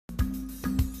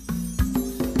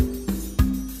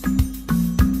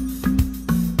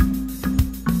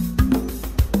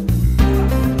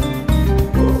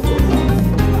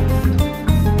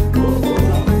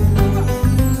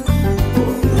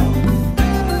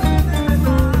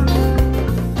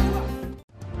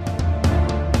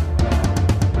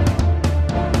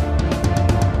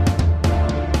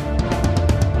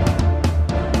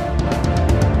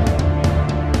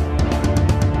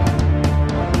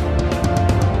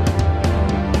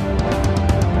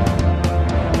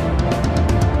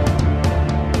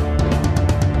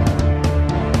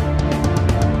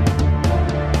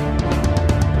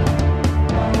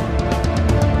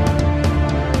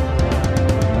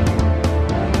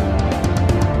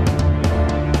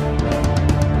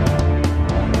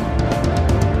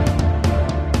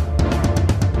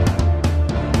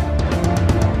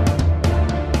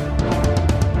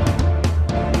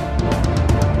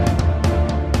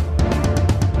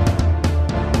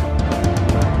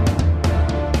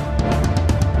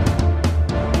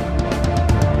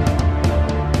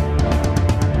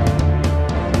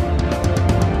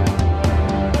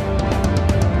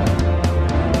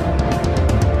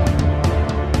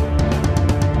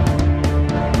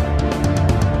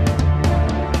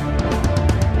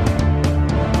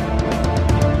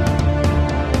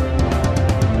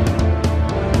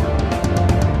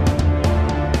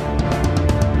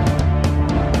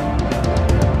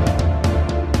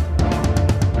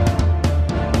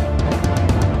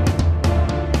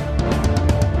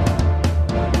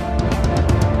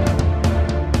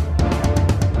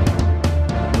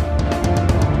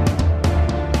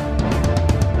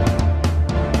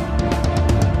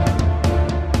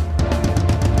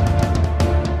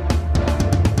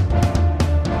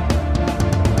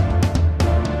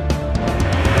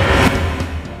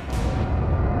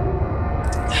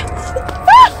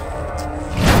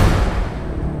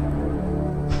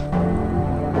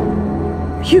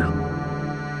you?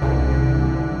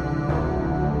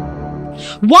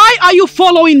 Why are you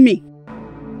following me?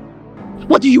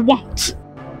 What do you want?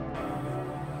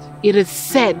 It is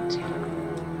said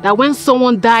that when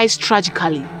someone dies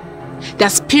tragically, their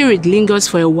spirit lingers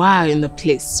for a while in the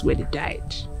place where they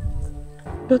died.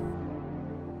 But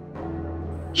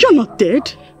you're not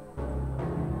dead.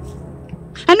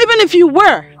 And even if you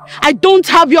were, I don't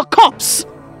have your corpse.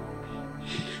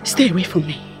 Stay away from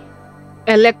me.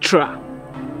 Elektra.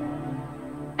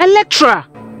 Elektra,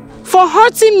 for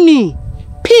hurting me,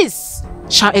 peace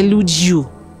shall elude you.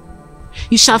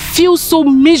 You shall feel so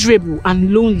miserable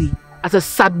and lonely as a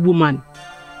sad woman.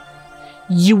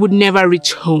 You would never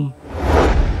reach home.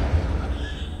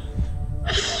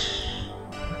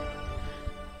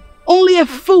 Only a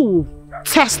fool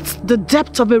tests the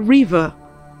depth of a river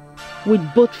with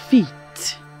both feet.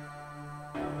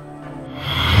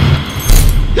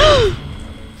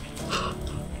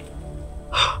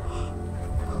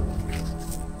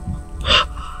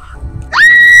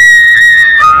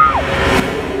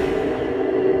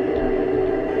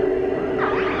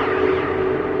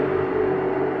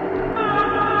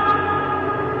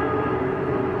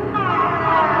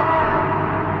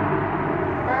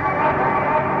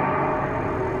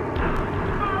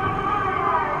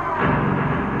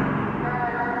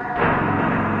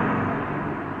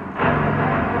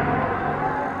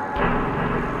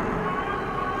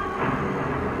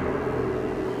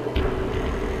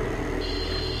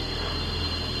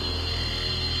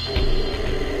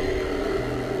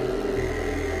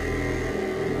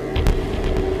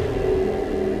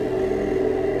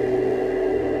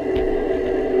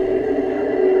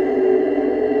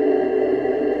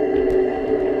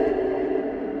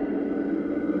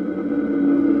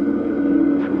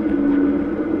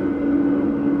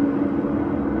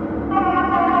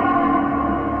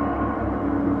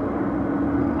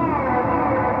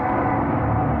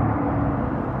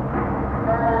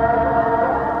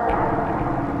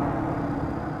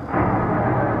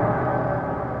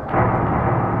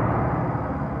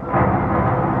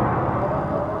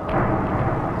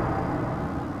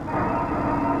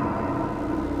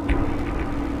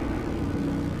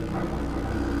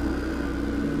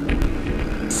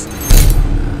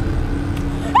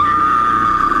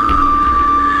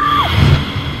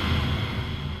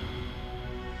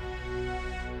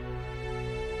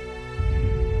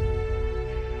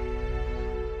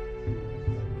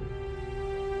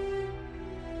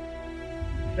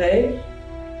 Babe?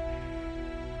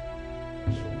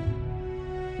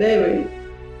 Baby?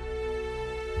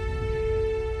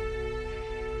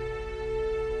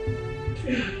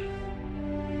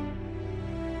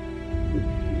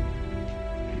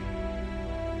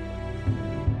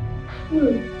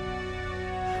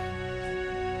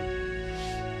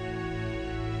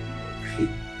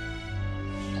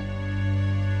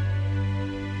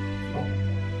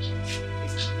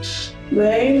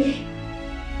 Babe?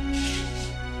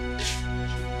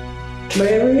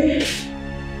 Baby?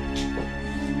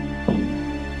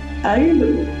 Are you in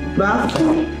the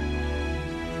bathroom?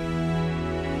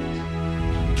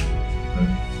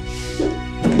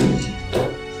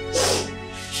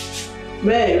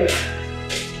 Babe?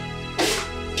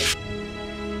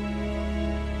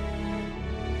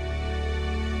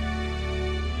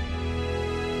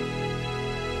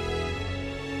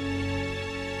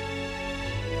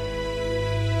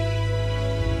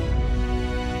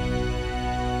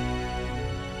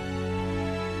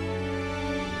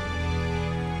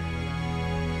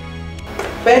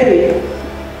 Baby.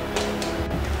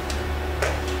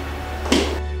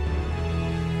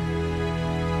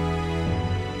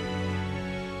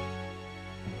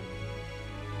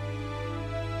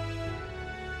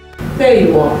 There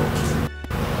you are.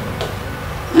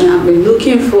 And I've been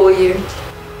looking for you.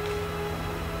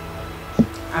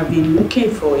 I've been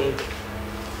looking for you.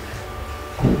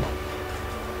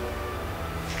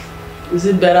 Is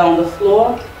it better on the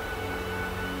floor?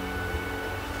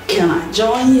 Can I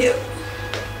join you?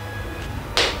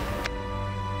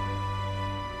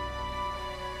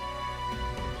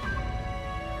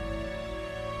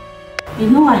 You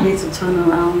know I hate to turn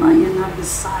around and you're not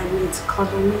beside me to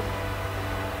cuddle me.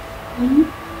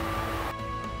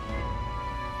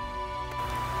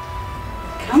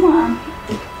 Come on.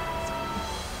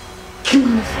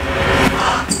 Come on.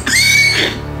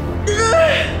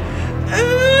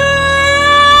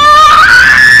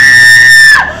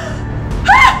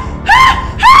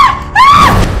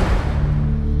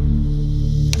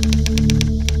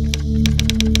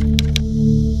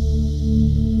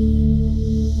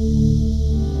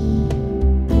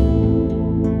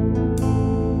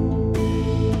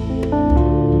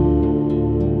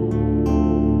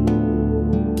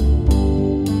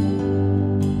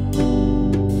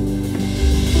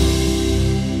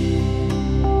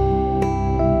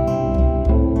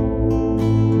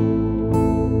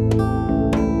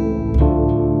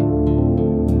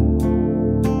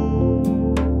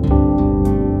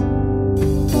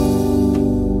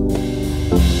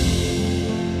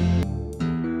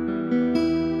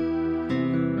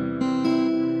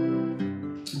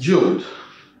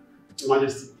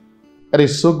 Majesty. It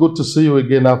is so good to see you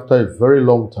again after a very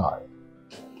long time.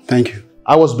 Thank you.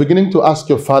 I was beginning to ask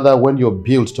your father when you're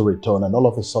built to return, and all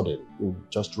of a sudden, you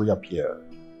just reappear.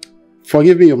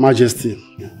 Forgive me, Your Majesty.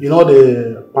 You know,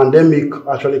 the pandemic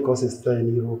actually caused a stir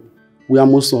in Europe. We are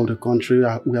most of the country,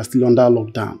 we are still under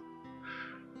lockdown.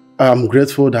 I'm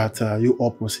grateful that you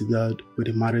all proceeded with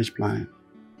the marriage plan.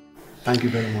 Thank you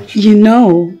very much. You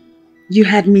know, you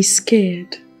had me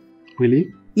scared.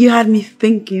 Really? You had me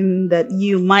thinking that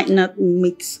you might not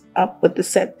meet up with the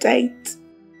set date.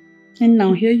 And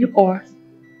now here you are.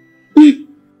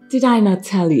 Did I not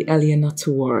tell you earlier not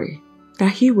to worry?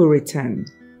 That he will return.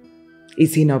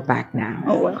 Is he not back now?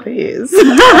 Oh, well, he is.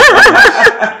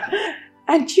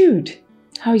 And Jude,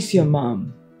 how is your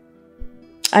mom?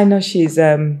 I know she's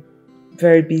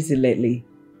very busy lately.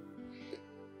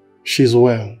 She's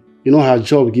well. You know, her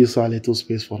job gives her a little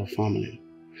space for the family.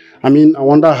 I mean, I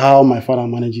wonder how my father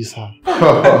manages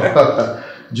her.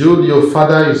 Jude, your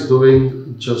father is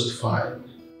doing just fine.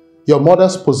 Your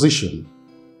mother's position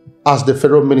as the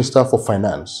Federal Minister for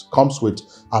Finance comes with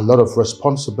a lot of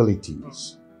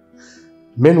responsibilities.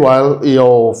 Meanwhile,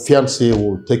 your fiancé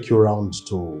will take you around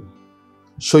to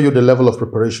show you the level of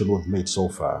preparation we've made so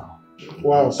far.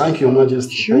 Wow, thank you, Your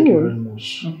Majesty. Sure. Thank you very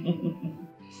much.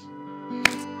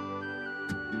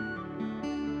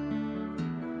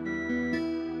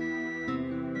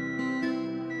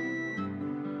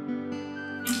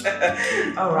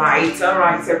 All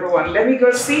right, everyone. Let me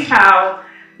go see how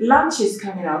lunch is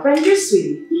coming up. And you,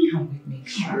 sweetie, come with me.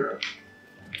 Sure.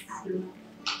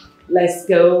 Let's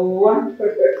go.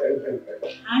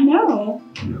 I know.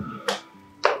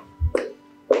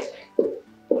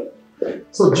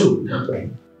 So, Jude,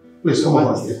 please come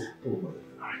over here.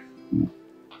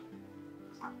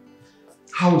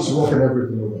 How is work and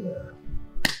everything over there?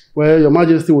 Well, Your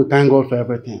Majesty will thank God for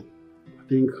everything. I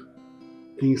think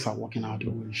things are working out the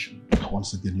way it should.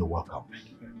 Once again, you're welcome. Thank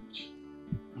you very much.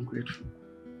 I'm grateful.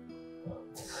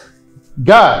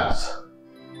 Guys,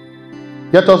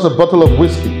 get us a bottle of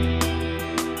whiskey.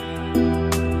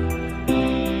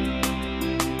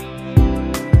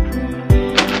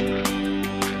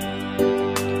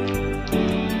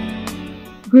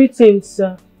 Greetings,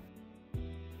 sir.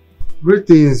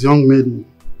 Greetings, young lady.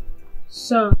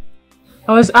 Sir,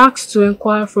 I was asked to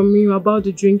inquire from you about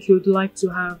the drink you'd like to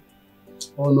have.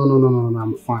 Oh, no,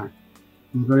 I'm fine.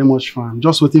 I'm very much fine. I'm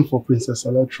just waiting for Princess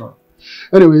Elektra.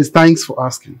 Anyways, thanks for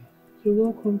asking. You're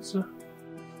welcome, sir.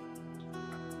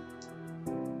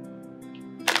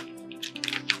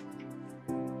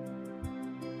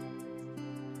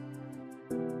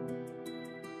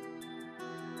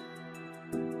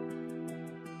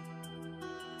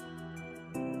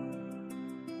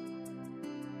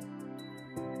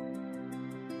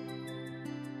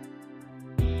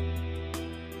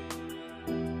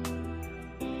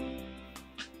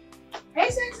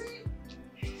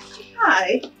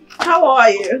 Hi, how are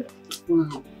you?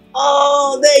 Wow.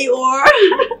 Oh, there you are.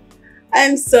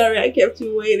 I'm sorry I kept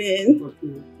you waiting. Okay.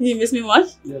 Did you miss me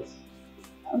much? Yes.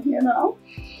 I'm here now.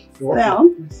 You're Down.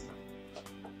 welcome.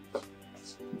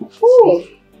 Yes. Ooh.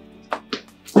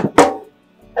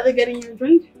 Are they getting you a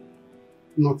drink?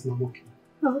 Nothing, I'm okay.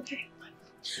 Oh, okay.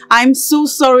 I'm so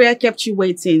sorry I kept you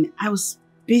waiting. I was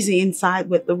busy inside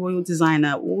with the royal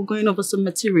designer. We were going over some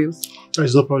materials.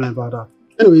 There's no problem about that.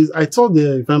 Anyways, I thought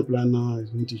the event planner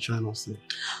is going to join us here.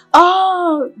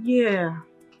 Oh, yeah.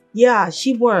 Yeah,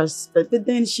 she was, but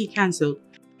then she cancelled.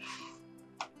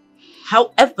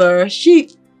 However, she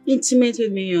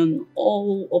intimated me on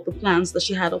all of the plans that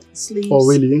she had up the sleeves. Oh,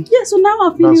 really? Yeah, so now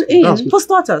I'll fill you That's in. good. For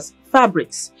starters,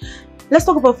 fabrics. Let's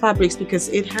talk about fabrics because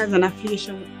it has an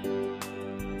affiliation with...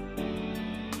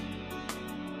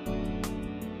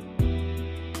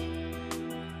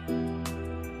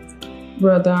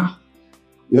 Brother.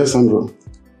 Yes, Sandra.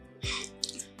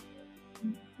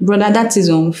 Brother, that is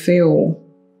unfair.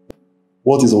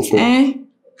 What is unfair? Eh?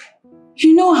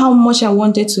 You know how much I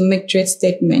wanted to make trade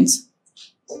statements.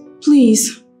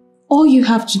 Please, all you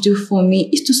have to do for me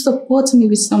is to support me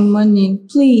with some money.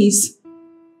 Please.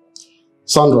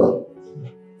 Sandra,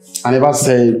 I never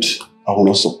said I will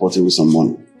not support you with some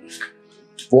money.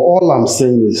 But all I'm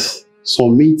saying is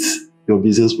submit your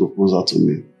business proposal to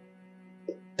me.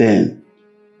 Then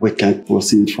we can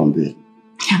proceed from there.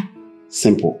 Yeah.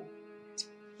 Simple.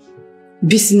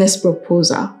 Business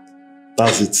proposal.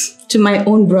 That's it. To my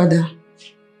own brother.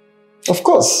 Of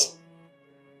course.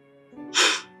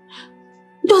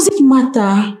 Does it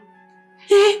matter?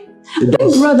 Eh? It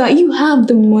does. Brother, you have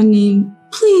the money.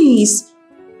 Please.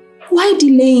 Why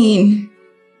delaying?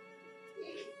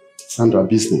 Sandra,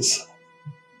 business.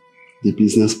 The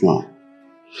business plan.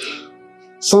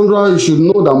 Sandra, you should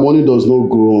know that money does not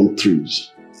grow on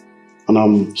trees. And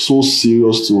I'm so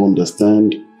serious to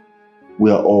understand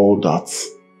where all that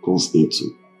goes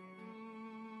into.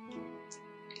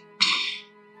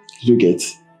 You get?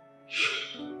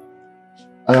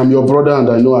 I am your brother and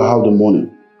I know I have the money.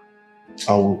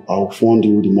 I'll fund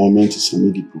you the moment you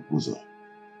submit the proposal.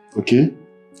 Okay?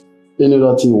 Any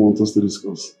other thing you want us to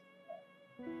discuss?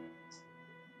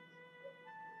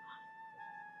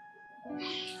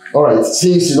 Alright,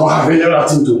 since you don't have any other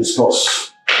thing to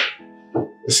discuss,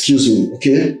 excuse me,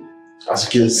 okay? As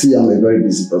you can see, I'm a very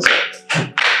busy person.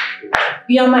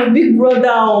 You are my big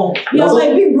brother. You are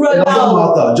my big brother. It doesn't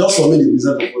matter, just submit the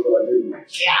business proposal again.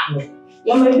 Yeah.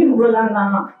 You are my big brother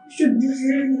now. You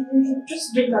should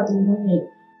just look at the money.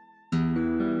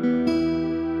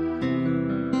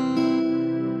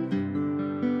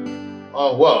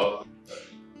 Oh, well.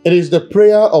 It is the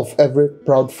prayer of every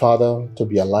proud father to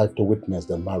be alive to witness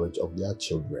the marriage of their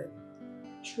children.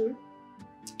 True.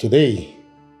 Today,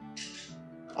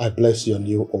 I bless your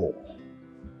new home.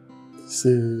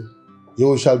 Say,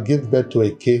 you shall give birth to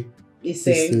Eke,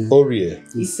 Orie,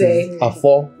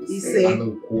 Afo,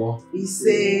 and Nkwo.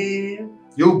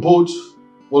 You both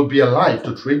will be alive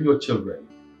to train your children.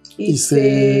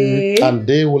 And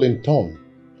they will in turn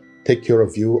take care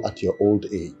of you at your old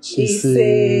age.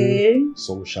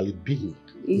 So shall it be.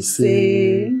 It's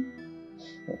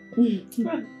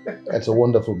a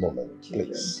wonderful moment,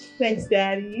 please. Thanks,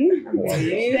 Daddy.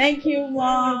 Thank you,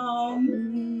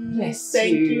 Mom. Yes.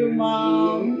 Thank you,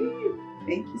 Mom.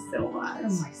 Thank you so much.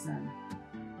 Oh, my son.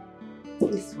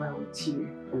 It's well with you.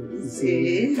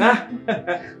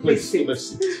 Please sit.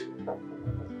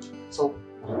 So,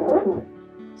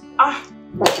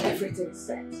 everything's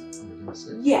set.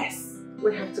 Yes,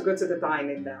 we have to go to the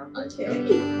dining now. Okay.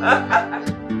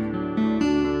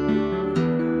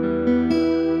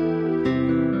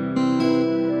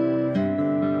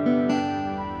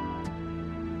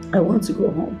 I want to go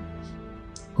home.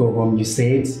 Go home, you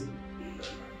said?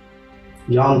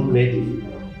 Young lady,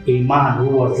 a man who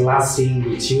was last seen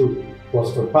with you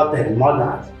was reported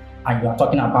murdered, and you are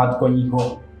talking about going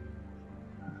home.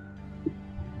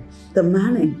 The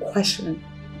man in question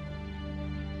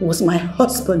was my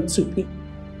husband to be.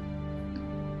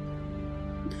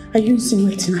 Are you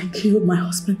insinuating I killed my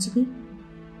husband to be?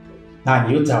 Now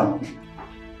you tell me.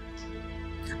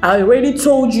 I already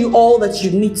told you all that you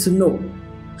need to know.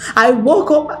 I woke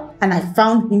up and I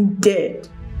found him dead.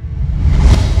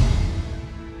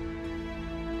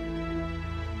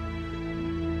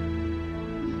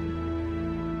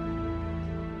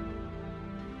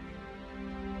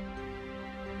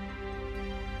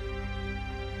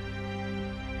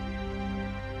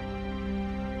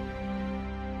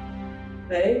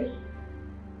 Babe?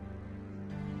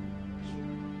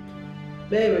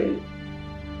 Baby?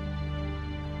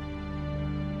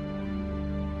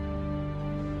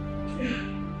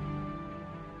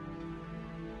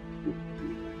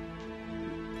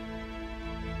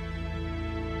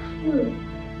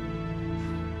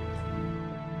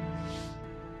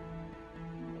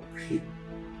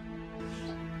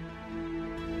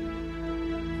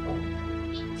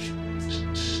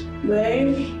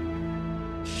 Babe?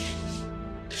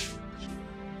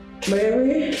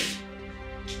 Baby?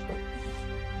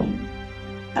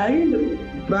 Are you in the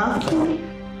bathroom?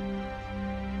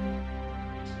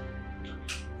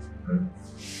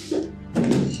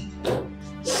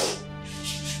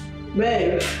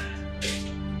 Babe?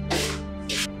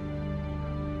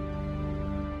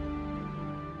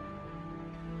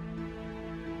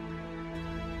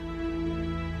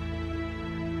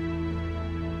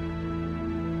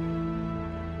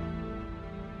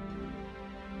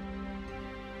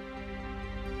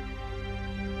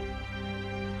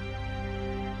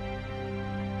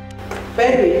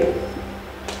 Baby.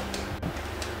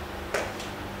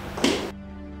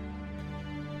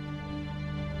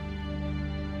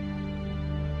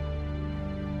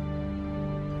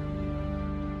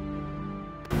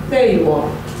 There you are.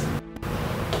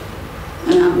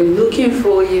 And I've been looking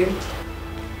for you.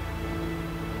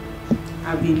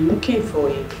 I've been looking for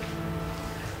you.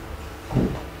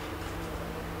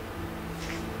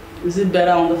 Is it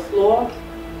better on the floor?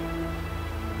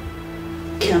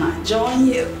 Can I join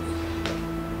you?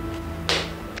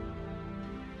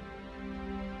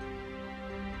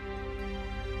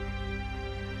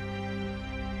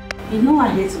 You know I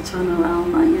hate to turn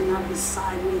around and you're not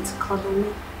beside me to cuddle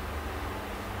me.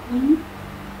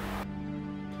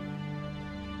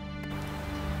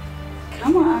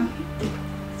 Come on.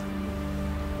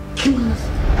 Come on.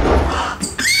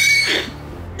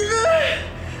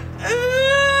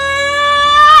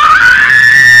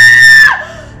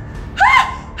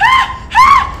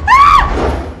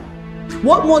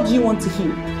 What more do you want to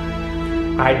hear?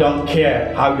 I don't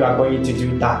care how you are going to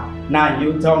do that. Now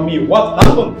you tell me what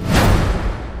happened.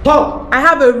 Talk! I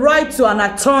have a right to an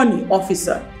attorney,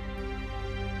 officer.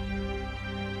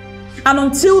 And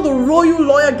until the royal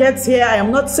lawyer gets here, I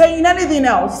am not saying anything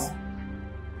else.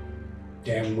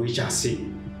 Then we shall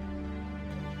see.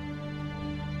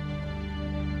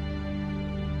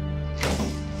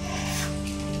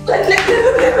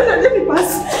 Let me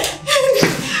pass.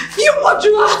 You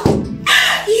Mojua!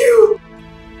 You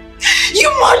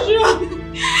Mojua!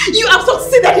 You have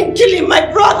succeeded in killing my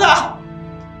brother!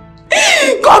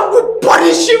 God will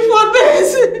punish you for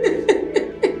this!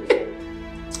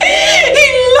 He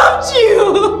loved you!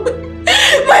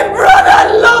 My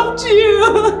brother loved you!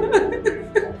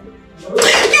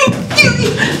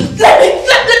 Let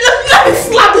me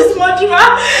slap this Mojua!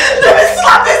 Let me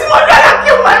slap this Mojua and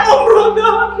kill my own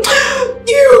brother!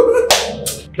 You!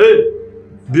 Hey!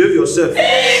 Behave yourself.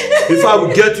 If I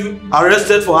will get you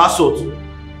arrested for assault. You!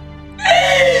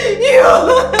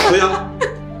 Yeah.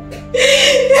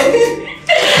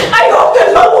 I hope the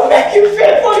Lord will make you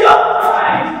pay for your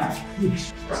crime.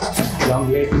 Young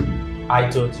lady, I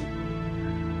told you.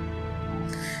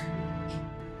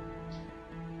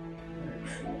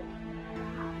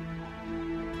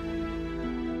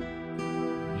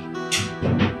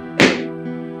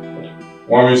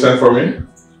 Want me to send for me?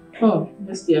 Oh,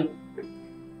 yes, dear.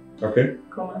 Okay.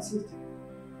 Come and sit.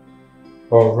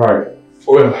 All right.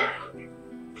 Well,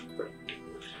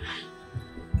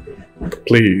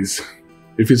 please,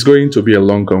 if it's going to be a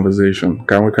long conversation,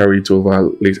 can we carry it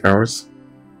over late hours?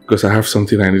 Because I have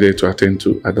something I needed to attend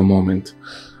to at the moment.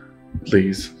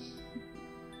 Please.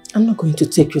 I'm not going to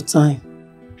take your time.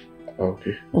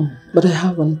 Okay. But I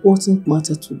have an important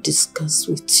matter to discuss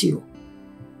with you.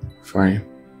 Fine.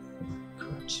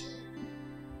 Good.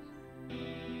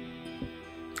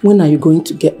 When are you going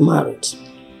to get married?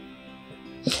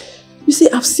 You see,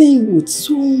 I've seen you with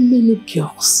so many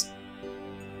girls.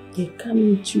 They come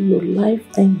into your life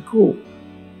and go.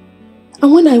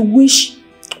 And when I wish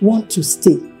one to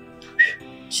stay,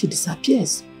 she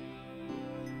disappears.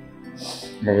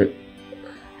 Wait.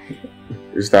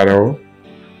 Is that all?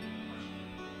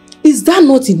 Is that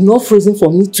not enough reason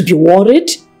for me to be worried?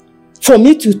 For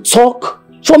me to talk?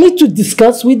 For me to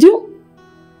discuss with you?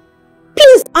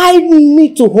 Please, I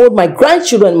need to hold my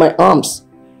grandchildren in my arms.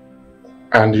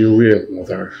 And you will,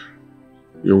 mother.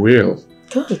 You will.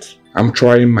 Good. I'm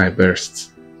trying my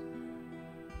best.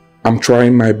 I'm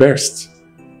trying my best.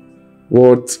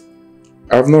 But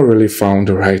I've not really found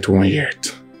the right one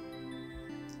yet.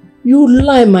 You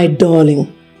lie, my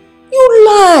darling. You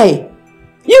lie.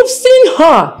 You've seen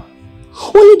her.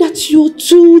 Only that you're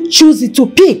too choosy to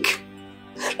pick.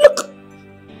 Look,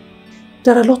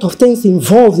 there are a lot of things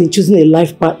involved in choosing a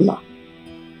life partner.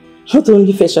 Not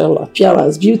only facial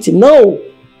appearance, beauty, no.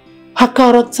 Her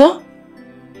character,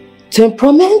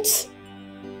 temperament,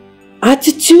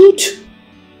 attitude.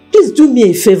 Please do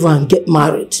me a favor and get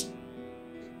married.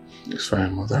 It's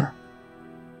fine, mother.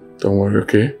 Don't worry,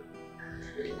 okay?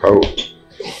 Oh.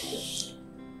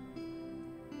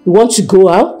 You want to go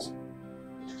out?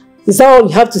 Is that all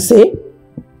you have to say?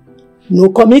 No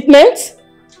commitment?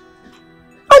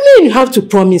 I mean, you have to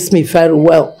promise me very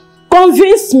well.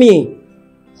 Convince me.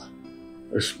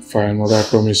 It's fine, mother. I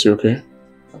promise you, okay?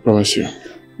 I promise you.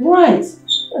 Right.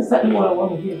 That's exactly what I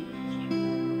want to hear.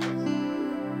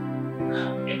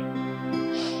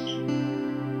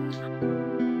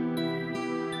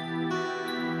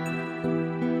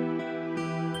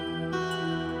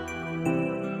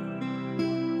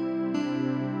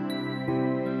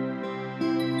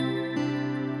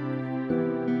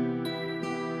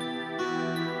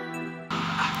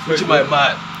 My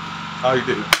man. How you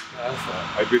doing?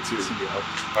 I greet you.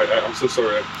 I'm so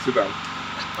sorry. Sit down.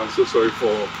 I'm so sorry for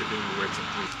keeping you waiting.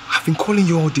 Please. I've been calling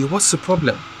you all day. What's the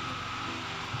problem?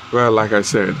 Well, like I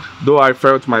said, though I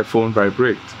felt my phone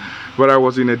vibrate, but I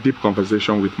was in a deep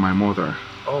conversation with my mother.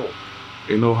 Oh.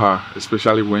 You know her,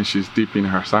 especially when she's deep in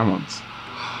her sermons.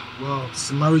 Wow,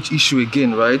 it's a marriage issue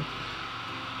again, right?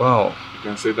 Wow. You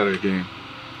can say that again.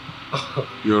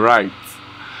 You're right.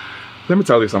 Let me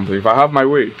tell you something. If I have my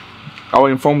way, I will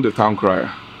inform the town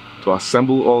crier to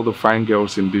assemble all the fine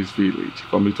girls in this village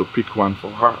for me to pick one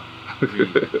for her.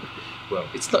 Well,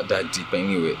 it's not that deep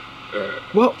anyway.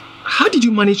 Well, how did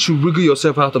you manage to wriggle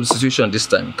yourself out of the situation this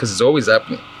time? Because it's always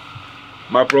happening.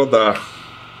 My brother,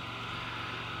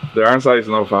 the answer is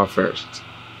not far-fetched.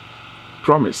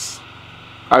 Promise.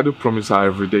 I do promise her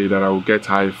every day that I will get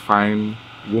her a fine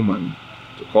woman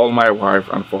to call my wife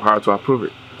and for her to approve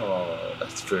it. Oh,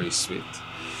 very sweet.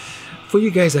 For you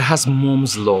guys that has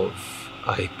mom's love,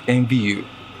 I envy you.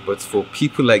 But for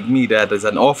people like me that is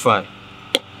an orphan,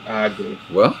 Ago.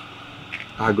 well?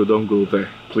 Ago, don't go there,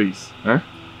 please. Eh?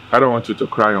 I don't want you to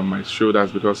cry on my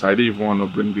shoulders because I didn't even want to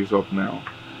bring this up now.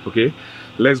 Okay?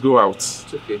 Let's go out.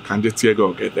 It's okay. Can just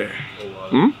go get there?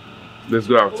 Oh, wow. Let's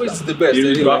go out. Always the best.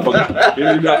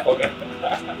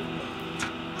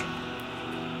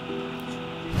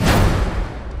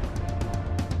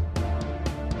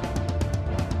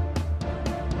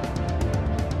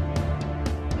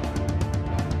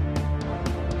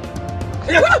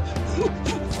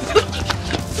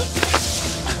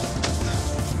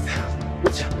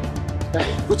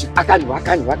 Uche, akani.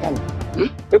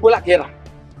 Ebola kera.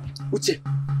 Uche,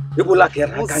 Ebola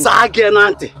kera.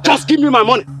 Just give me my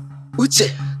money. Uche,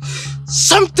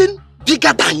 something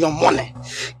bigger than your money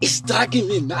is dragging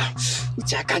me now.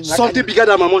 Uche, akani. Something bigger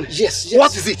than my money? Yes.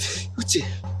 What is it? Uche,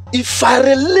 if I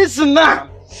release now,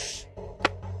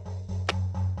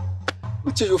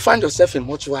 Uche, you find yourself in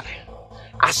mortuary.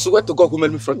 I swear to God who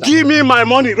made me from that. Give me my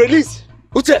money, release.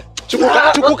 Uche,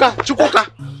 Chukwuka.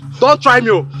 Don't try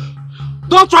me.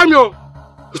 Don't try me.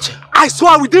 Uche, I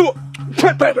swear we did.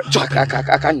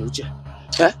 Uche.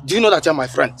 Do you know that you're my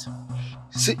friend?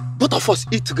 See, both of us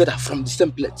eat together from the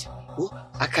same plate. Oh,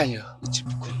 Uche,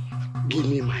 give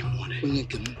me my money.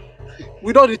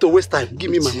 We don't need to waste time.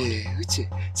 Give me my money. Uche,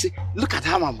 see, look at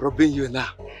how I'm robbing you now.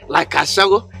 Like a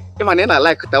shower. Even I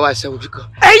like that shower because.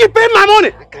 Hey, you pay my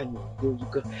money.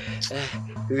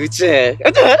 Uche.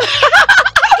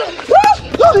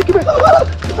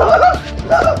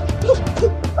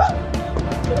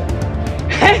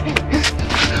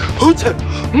 Uche.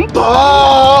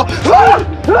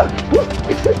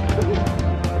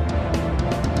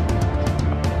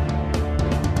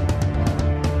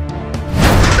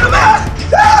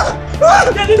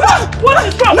 What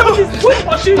is wrong? Who's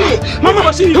pushing you? Mama,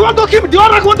 you want to kill me? The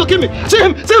other want to kill me. See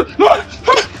him. Mama.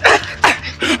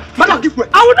 Madam, give way.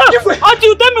 I will not give way until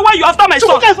you tell me why you after my son.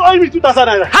 You guys owe me 2,000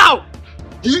 naira. How?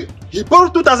 He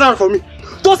borrowed 2,000 from me.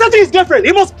 To settle his girlfriend,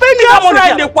 he must pay me that money.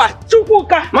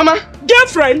 Mama,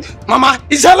 girlfriend? Mama,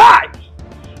 it's a lie.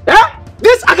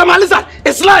 This Agamaliza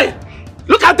is lying.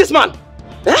 Look at this man.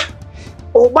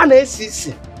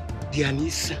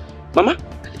 Mama,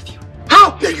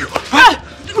 how dare you?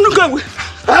 No go away.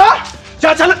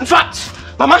 In fact,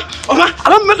 Mama,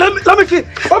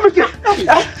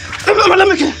 let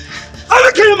me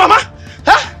kill you, Mama.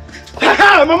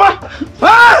 Mama.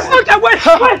 Okay, wait.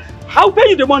 I'll pay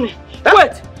you the money.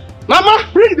 Wait. Mama,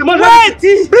 bring the money. Wait.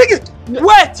 Bring it.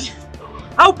 Wait.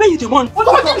 I'll pay you the money. What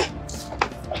can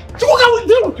we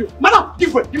do with you? Madam,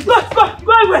 give way. Go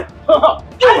away.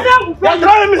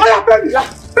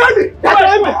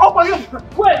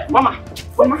 Wait. Mama.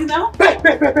 Wait now. Wait.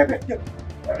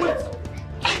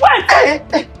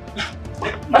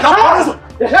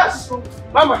 Yes.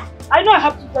 Mama. I know I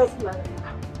have to tell you like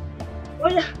that. Oh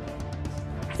yeah.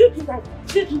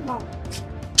 Sit down.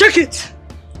 Check it.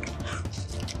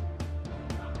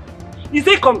 Is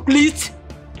it complete?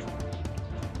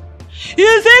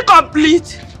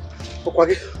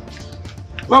 Okwagi.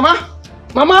 Mama,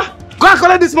 go and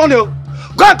collect this money. Go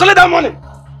and collect that money.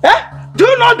 Do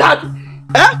you know that?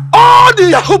 All the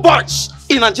Yahoo boys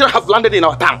in Nigeria have landed in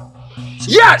our town.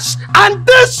 Yes, and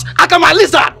this Akama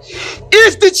Lizard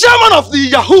is the chairman of the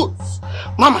Yahoo.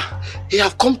 Mama, he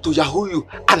have come to Yahoo you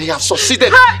and he have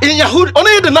succeeded in Yahoo.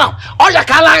 Only now, all your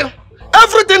car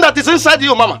everything that is inside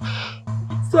you, Mama.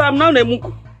 So I'm now a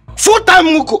Muku. Full-time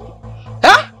Muku.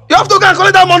 You have to go and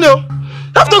collect that money. You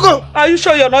have to go. Are you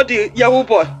sure you're not the Yahoo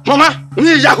boy? Mama,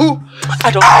 me Yahoo.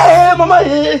 I don't. Hey, Mama,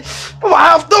 I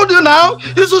have told you now.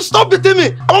 You should stop beating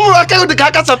me. I'm going to carry the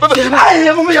carcass and pepper. Hey,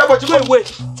 Mama, you have to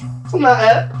wait.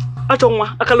 I don't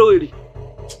want. I can't worry.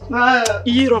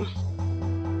 Iram.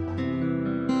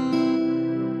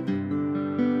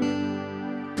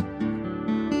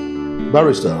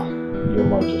 Barrister, Your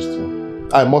Majesty.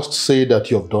 I must say that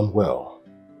you have done well.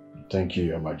 Thank you,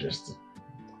 Your Majesty.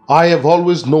 I have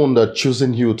always known that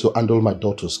choosing you to handle my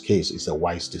daughter's case is a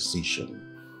wise decision.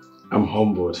 I'm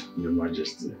humbled, Your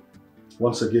Majesty.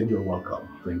 Once again, you're welcome.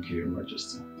 Thank you, Your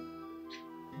Majesty.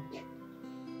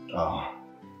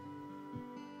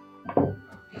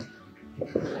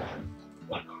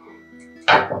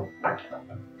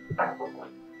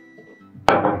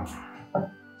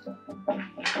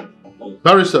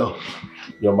 Barrister,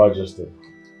 Your Majesty.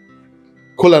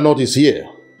 Kolanut is here.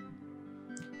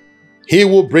 He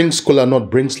who brings Kolanut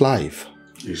brings life.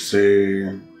 You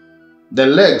say... The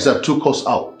legs that took us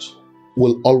out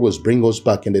will always bring us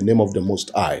back in the name of the Most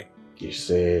High. You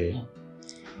say...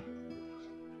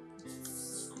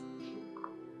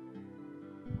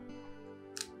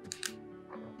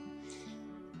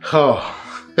 Oh,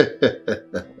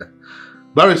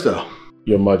 Barrister.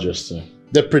 Your Majesty.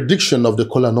 The prediction of the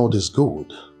kola nut is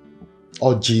good.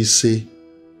 Oji say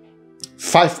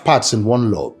 5 parts in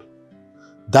 1 lobe.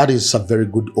 That is a very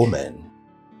good omen.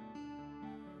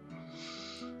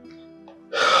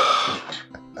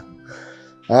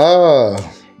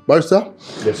 Barrister?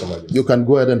 Yes, Your Majesty. You can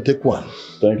go ahead and take one.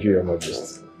 Thank you, Your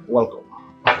Majesty. Welcome.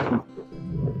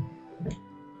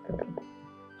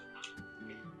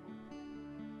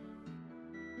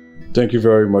 Thank you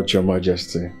very much, Your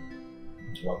Majesty.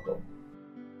 Welcome.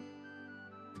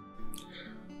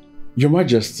 Your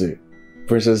Majesty,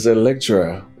 Princess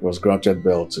Elektra was granted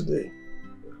bail today.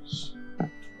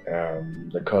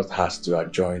 The court has to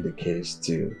adjourn the case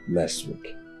till next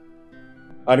week.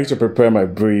 I need to prepare my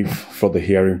brief for the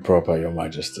hearing proper, Your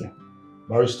Majesty.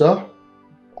 Barrister,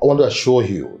 I want to assure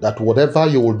you that whatever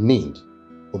you would need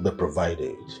will be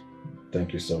provided.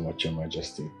 Thank you so much, Your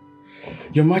Majesty.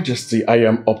 Your Majesty, I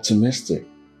am optimistic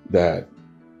that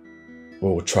we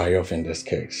will triumph in this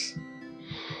case.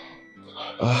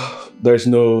 There's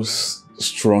no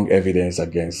strong evidence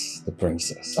against the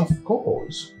princess. Of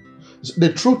course.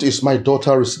 The truth is my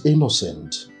daughter is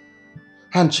innocent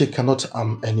and she cannot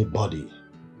harm anybody.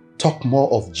 Talk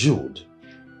more of Jude.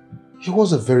 He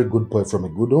was a very good boy from a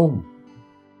good home.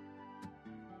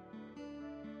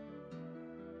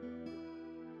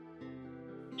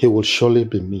 He will surely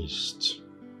be missed.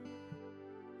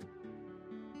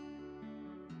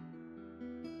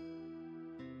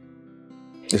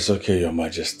 It's okay, Your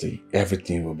Majesty.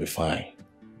 Everything will be fine.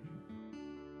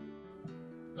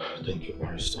 Thank you,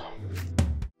 Barrister.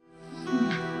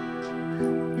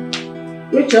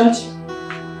 Richard.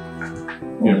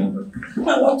 Yeah.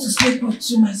 I want to sleep with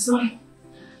you, my son.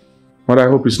 But I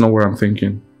hope it's not what I'm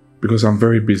thinking, because I'm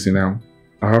very busy now.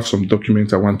 I have some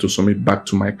documents I want to submit back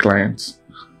to my clients.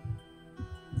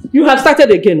 You have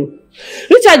started again.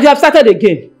 Richard, you have started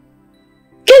again.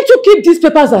 Can't you keep these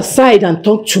papers aside and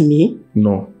talk to me?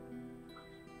 No.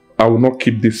 I will not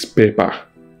keep this paper,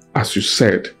 as you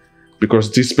said,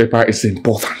 because this paper is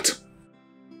important.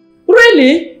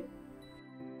 Really?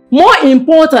 More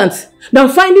important than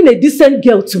finding a decent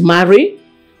girl to marry?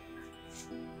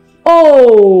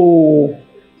 Oh,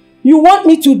 you want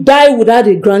me to die without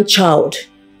a grandchild?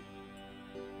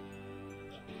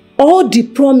 All the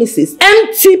promises,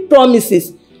 empty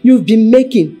promises you've been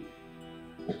making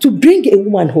to bring a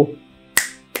woman home.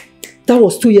 That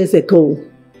was 2 years ago.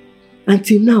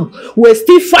 Until now, we're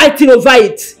still fighting over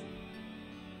it.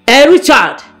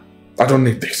 Richard? I don't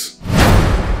need this.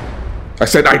 I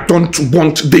said I don't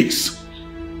want this.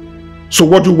 So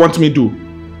what do you want me to do?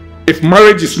 If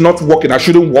marriage is not working, I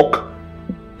shouldn't work.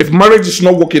 If marriage is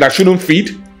not working, I shouldn't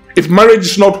feed. If marriage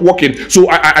is not working, so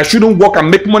I shouldn't work and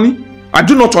make money. I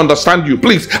do not understand you.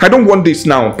 Please, I don't want this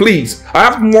now. Please. I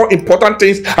have more important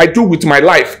things I do with my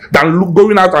life than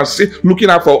going out and looking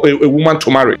out for a woman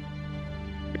to marry.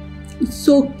 It's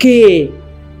okay.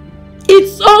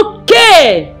 It's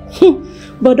okay.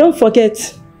 But don't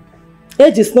forget,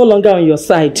 age is no longer on your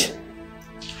side.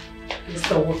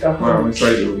 Mr. Walker. Well, I'm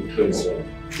inside the place.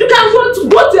 You can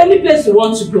go to any place you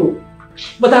want to go.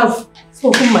 But I've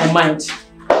spoken my mind.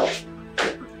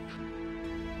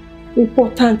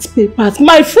 Important papers.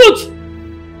 My foot!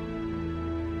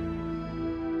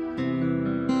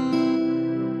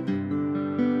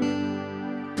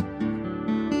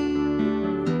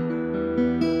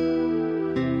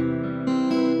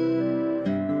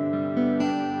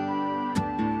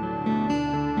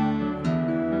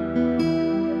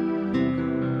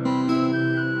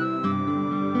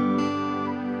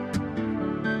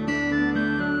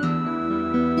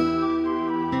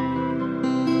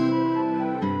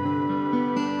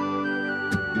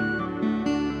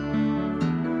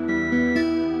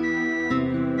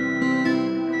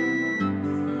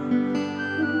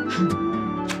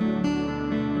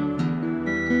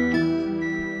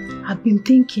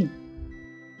 Thinking,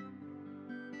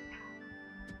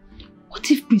 what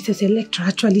if Princess Elektra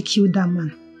actually killed that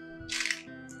man?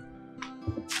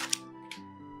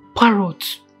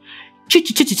 Parrot.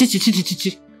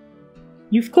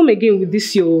 You've come again with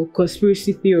this your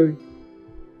conspiracy theory.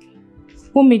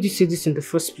 What made you say this in the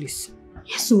first place?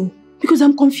 Yes, so because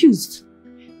I'm confused.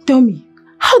 Tell me,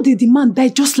 how did the man die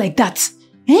just like that?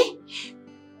 Eh?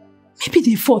 Maybe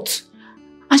they fought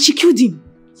and she killed him.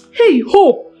 Hey,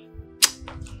 Hope!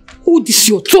 Hold this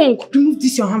your tongue. Remove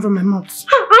this your hand from my mouth.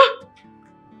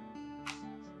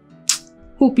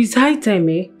 Hope, it's high time,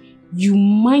 eh? You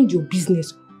mind your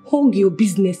business, hug your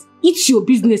business, eat your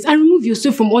business, and remove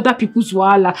yourself from other people's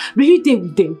wahala. Really there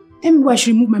with them. Tell me why I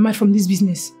should remove my mouth from this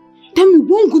business. Tell me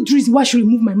one good reason why I should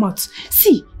remove my mouth.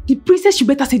 See, the princess should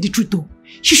better say the truth though.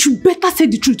 She should better say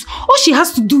the truth. All she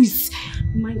has to do is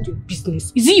mind your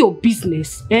business. Is it your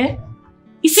business? Eh?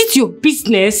 Is it your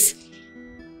business?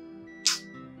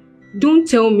 Don't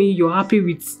tell me you're happy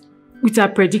with her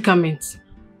predicament.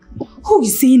 Who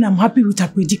is saying I'm happy with her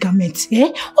predicament?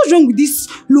 Eh? What's wrong with this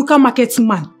local market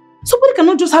man? Somebody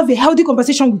cannot just have a healthy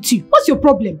conversation with you. What's your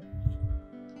problem?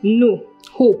 No,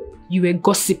 Hope, you were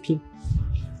gossiping.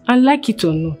 And like it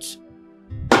or not,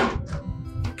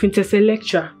 Princess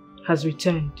Elektra has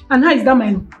returned. And how is that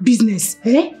my business?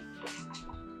 Eh?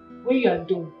 When you are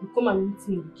done, you come and meet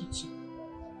me in the kitchen.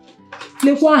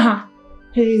 Lekwaha.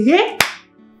 Hey, hey.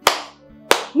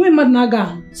 When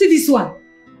Madnaga, see this one.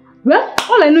 Well,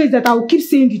 all I know is that I will keep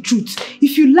saying the truth.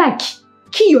 If you like,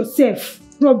 kill yourself.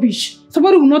 Rubbish.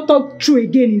 Somebody will not talk true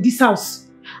again in this house.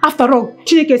 After all,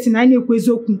 Chineke si na ine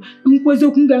kwezoku.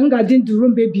 Mkwezoku nga din the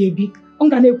room baby.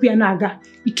 Onga na ekwe naga.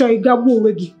 Icho igabo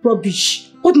owegi.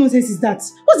 Rubbish. What nonsense is that?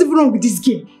 What's even wrong with this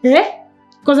girl? Eh?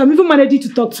 Because I'm even managing to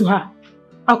talk to her.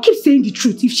 I'll keep saying the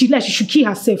truth. If she likes, she should kill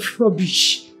herself.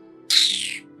 Rubbish.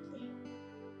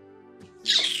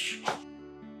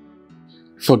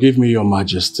 Forgive me, Your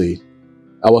Majesty.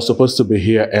 I was supposed to be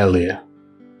here earlier.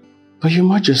 But Your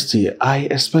Majesty, I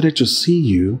expected to see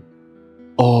you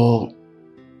or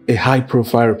a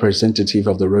high-profile representative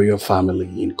of the royal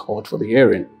family in court for the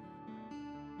hearing.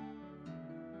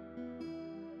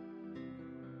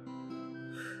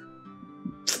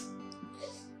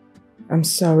 I'm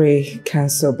sorry,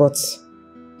 Counsel, but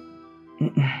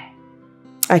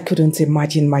I couldn't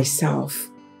imagine myself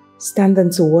standing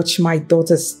to watch my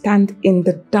daughter stand in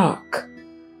the dark,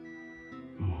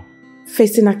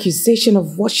 facing accusation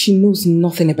of what she knows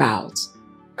nothing about.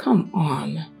 Come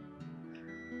on.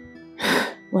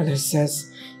 Well, it's a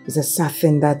sad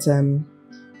thing that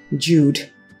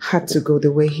Jude had to go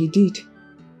the way he did.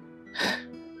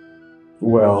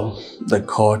 Well, the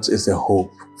court is a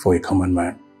hope for a common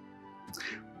man.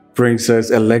 Princess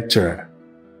Elektra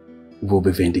will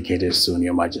be vindicated soon,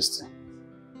 Your Majesty.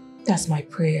 That's my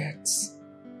prayers.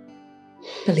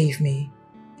 Believe me,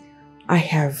 I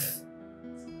have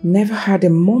never had a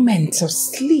moment of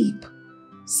sleep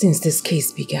since this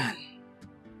case began.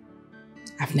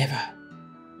 I've never.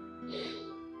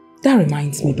 That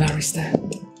reminds me, Barrister.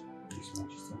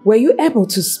 Were you able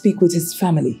to speak with his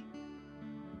family?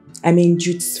 I mean,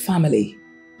 Jude's family.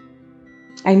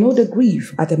 I know the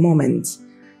grief at the moment,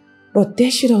 but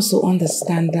they should also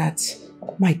understand that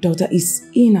my daughter is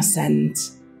innocent.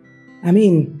 I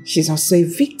mean, she's also a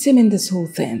victim in this whole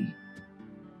thing.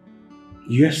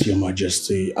 Yes, Your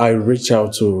Majesty. I reached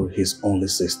out to his only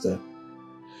sister.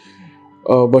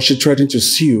 But she threatened to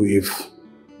sue if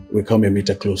we come a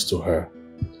meter close to her.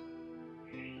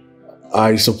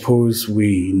 I suppose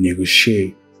we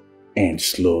negotiate and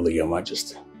slowly, Your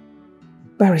Majesty.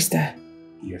 Barrister,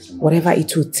 yes, whatever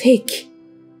it will take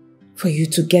for you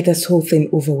to get this whole thing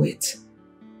over with,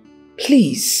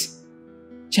 please,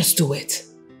 just do it.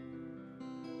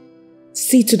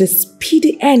 See to the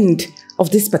speedy end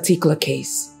of this particular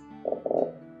case.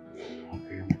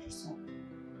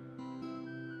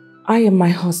 I and my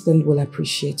husband will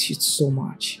appreciate you so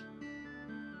much.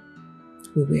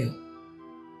 We will.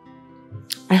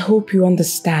 I hope you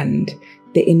understand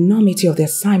the enormity of the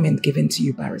assignment given to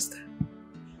you, Barrister.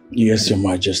 Yes, Your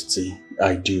Majesty.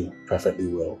 I do perfectly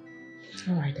well.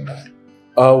 All right, then.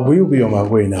 We'll be on my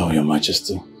way now, Your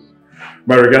Majesty.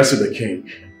 My regards to the king.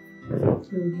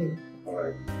 Mm-hmm. All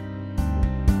right.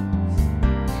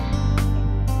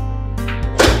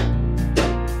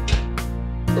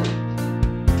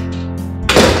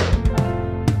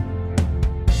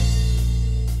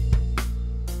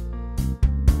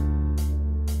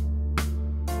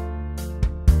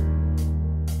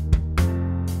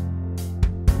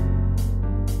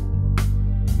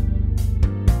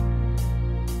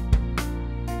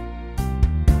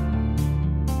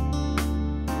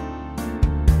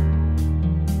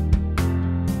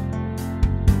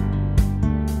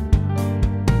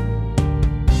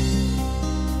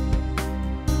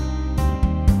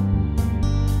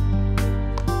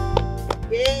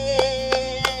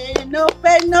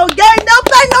 No gain, no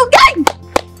pain, no gain!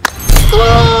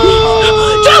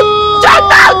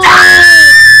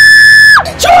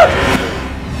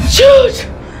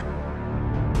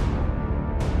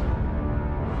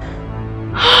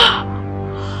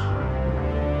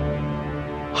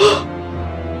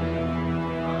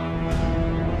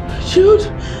 Jude!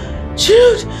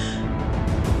 Jude!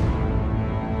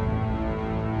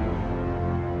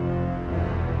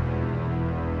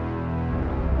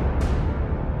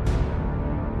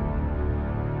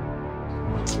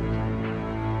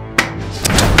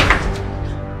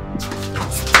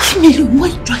 Why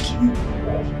are you dragging me?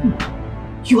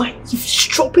 You are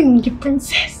eavesdropping on the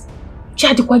princess.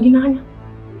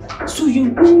 So you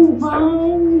go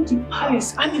round the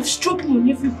palace and eavesdropping on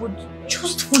everybody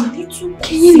just for a little.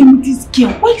 Can you hear me, this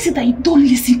girl? Why is it that you don't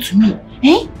listen to me?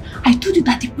 Eh? I told you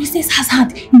that the princess has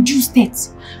had induced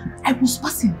death. I was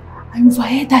passing. I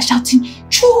overheard her shouting,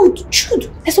 Jude, Jude.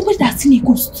 There's somebody that's seen a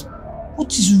ghost.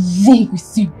 What is wrong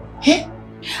with you? Eh?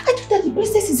 I told you that the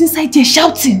princess is inside there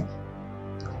shouting.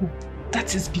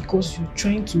 That is because you're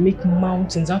trying to make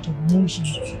mountains out of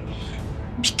molehills.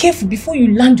 Be careful before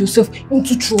you land yourself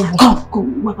into trouble. Go,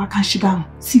 Wabakanshiga.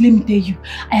 See, let me tell you,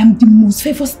 I am the most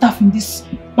favored staff in this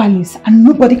palace and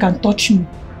nobody can touch me.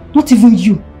 Not even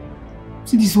you.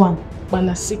 See this one.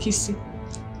 Banasikisi.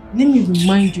 Let me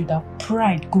remind you that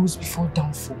pride goes before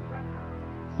downfall.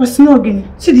 What's not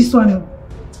again? See this one.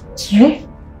 Eh?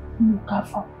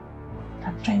 Careful.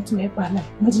 I'm trying to help her life.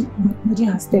 Imagine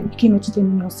her step became to the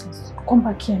nonsense. Come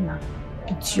back here now.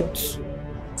 Idiot.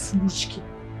 Foolish kid.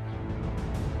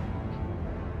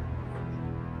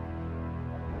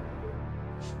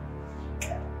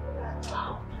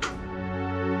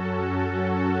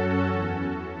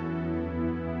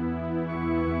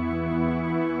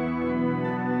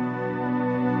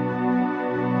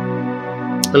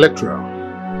 Elektra,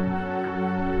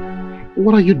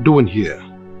 what are you doing here?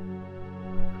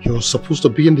 You're supposed to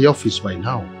be in the office by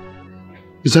now.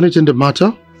 Is anything the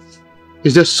matter?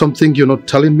 Is there something you're not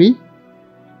telling me?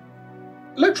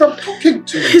 Elektra, I'm talking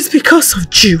to you. It's because of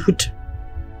Jude.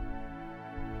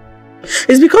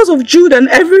 It's because of Jude and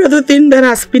every other thing that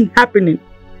has been happening.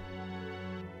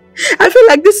 I feel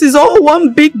like this is all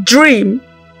one big dream.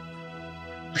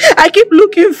 I keep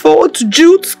looking forward to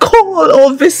Jude's call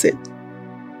or visit.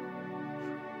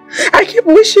 I keep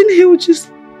wishing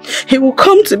he will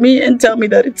come to me and tell me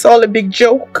that it's all a big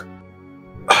joke.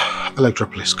 Elektra,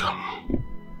 please come.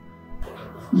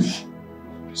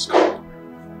 Please come.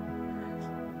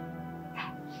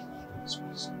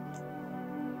 Please.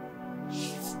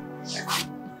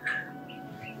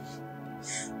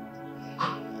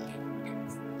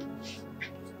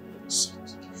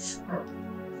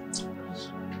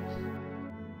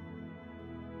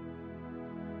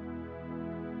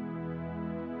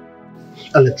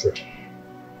 Elektra.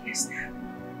 Yes, sir.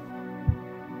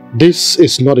 This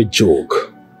is not a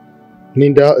joke.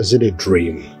 Neither is it a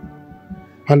dream.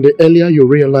 And the earlier you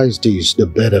realize this, the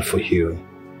better for you.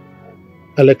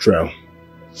 Elektra,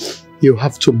 you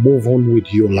have to move on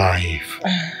with your life.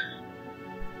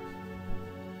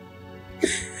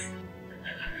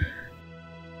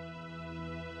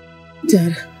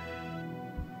 Dad,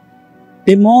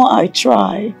 the more I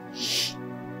try,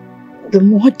 the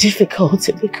more difficult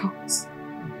it becomes.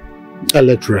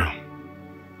 Elektra,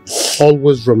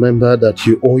 always remember that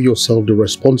you owe yourself the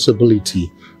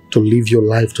responsibility to live your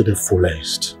life to the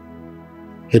fullest.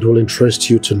 It will interest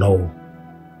you to know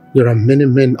there are many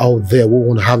men out there who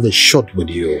want to have a shot with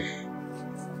you.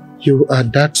 You are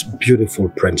that beautiful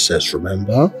princess,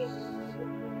 remember?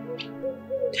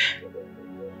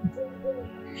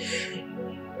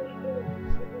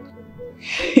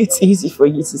 It's easy for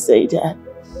you to say that.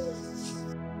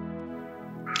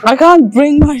 I can't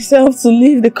bring myself to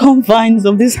leave the confines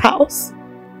of this house.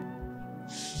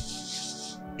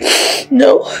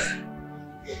 No.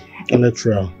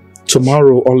 Elektra,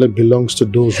 tomorrow only belongs to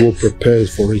those who prepared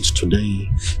for it today.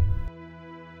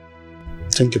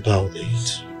 Think about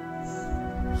it.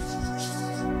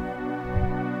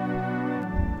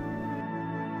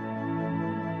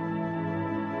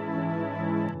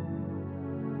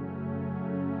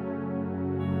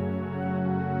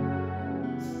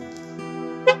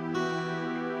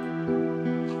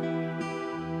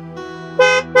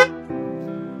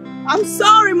 I'm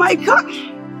sorry, my car.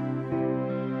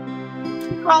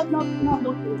 No,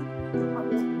 sorry.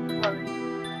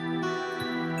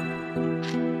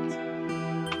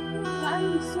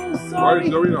 I'm so sorry. What is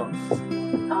going on?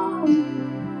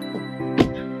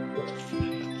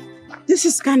 This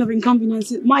is kind of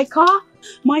inconvenience. My car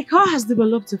has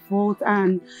developed a fault,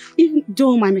 and even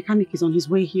though my mechanic is on his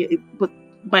way here, but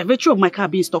by virtue of my car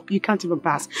being stuck, you can't even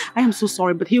pass. I am so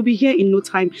sorry, but he'll be here in no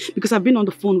time because I've been on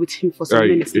the phone with him for some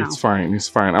minutes now. It's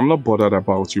fine. I'm not bothered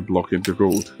about you blocking the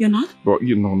road. You're not? But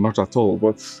you know, not at all.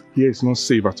 But here it's not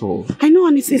safe at all. I know,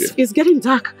 and it's getting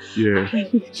dark. Yeah.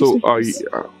 So,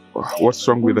 what's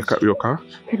wrong with your car?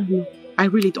 I don't know. I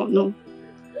really don't know.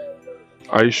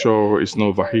 Are you sure it's not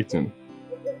overheating?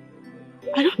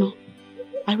 I don't know.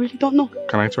 I really don't know.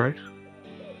 Can I try?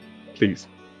 Please.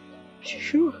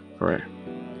 Sure. All right.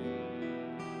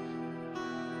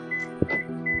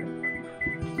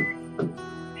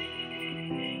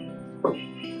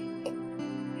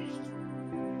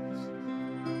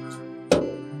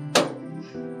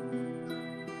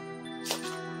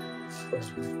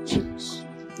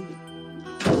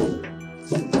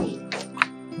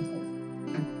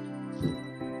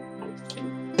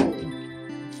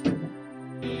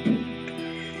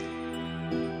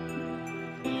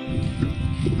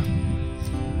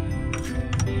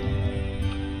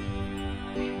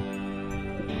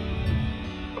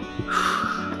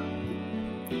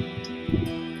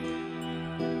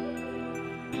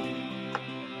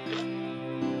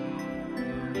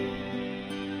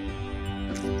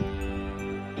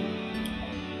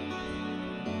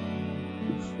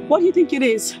 What do you think it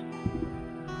is?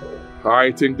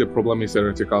 I think the problem is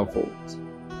theoretical fault.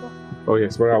 Oh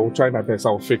yes, well I will try my best. I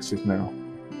will fix it now.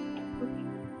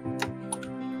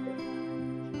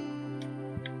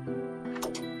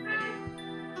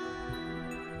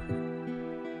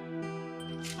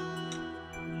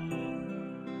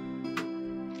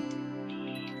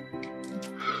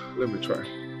 Let me try.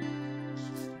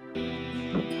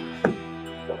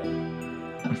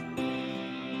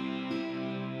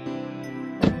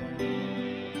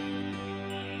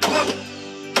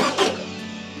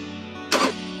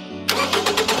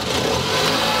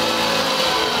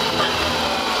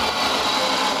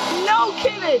 No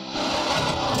kidding!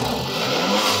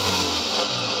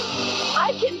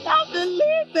 I cannot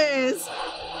believe this!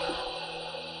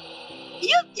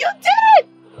 You did it!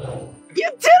 You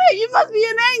did it! You must be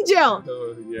an angel!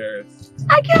 Oh yes.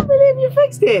 I can't believe you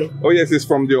fixed it! Oh yes, it's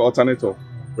from the alternator.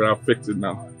 But I've fixed it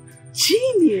now.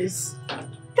 Genius!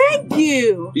 Thank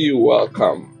you! You're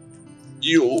welcome.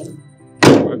 You're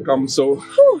welcome. So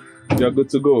you're good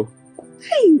to go.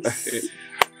 Thanks!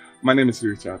 My name is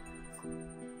Richard.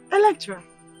 Elektra.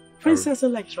 Princess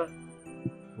Elektra.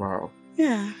 Wow.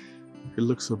 Yeah. You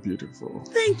look so beautiful.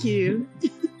 Thank you.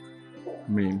 I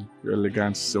mean, your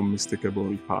elegance is so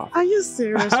unmistakably powerful. Are you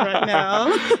serious right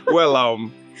now? Well,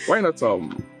 why not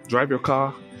drive your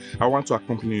car? I want to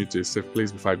accompany you to a safe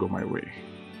place before I go my way.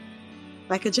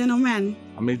 Like a gentleman.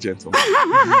 I'm a gentleman.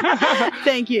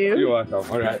 Thank you. You're welcome.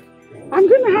 All right. I'm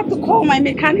gonna have to call my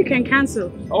mechanic and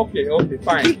cancel. Okay,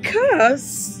 fine.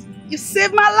 Because you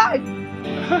saved my life.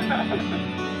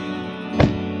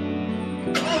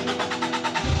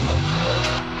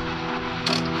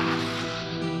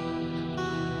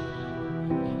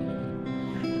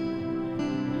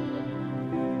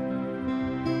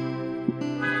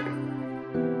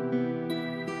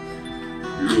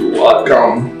 You're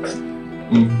welcome.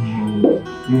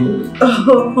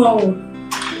 Oh.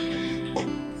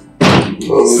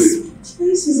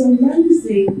 This is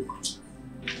amazing.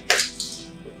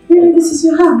 Really, this is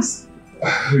your house?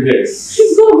 Yes.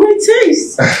 You've got great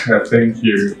taste. Thank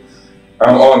you.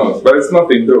 I'm honored, but it's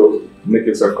nothing though. Make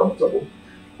yourself comfortable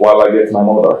while I get my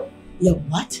mother. Your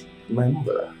what? My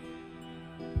mother.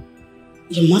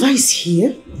 Your mother is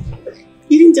here?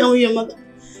 You didn't tell me your mother.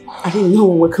 I didn't know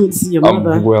we were coming to see your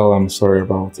mother. Well, I'm sorry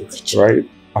about it, right?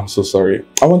 I'm so sorry.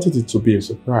 I wanted it to be a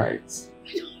surprise.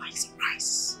 I don't like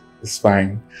surprises. It's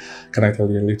fine. Can I tell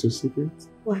you a little secret?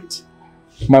 What?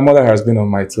 My mother has been on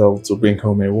my tail to bring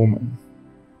home a woman.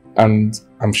 And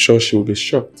I'm sure she will be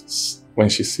shocked when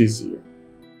she sees you.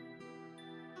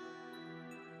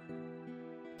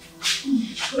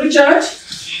 Richard?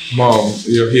 Mom,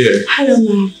 you're here. Hello,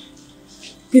 Mom.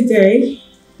 Good day.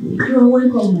 You're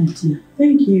welcome, my dear.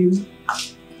 Thank you.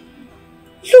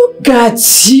 Look at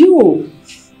you.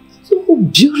 So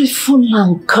beautiful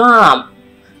and calm.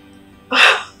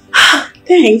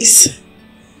 Thanks.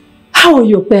 How are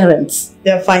your parents?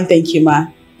 They're fine, thank you, Ma.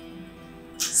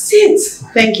 Sit.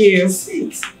 Thank you.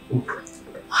 Sit.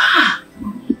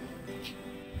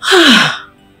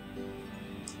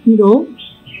 You know,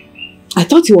 I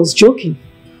thought he was joking.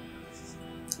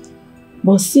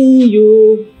 But seeing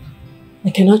you, I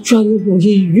can actually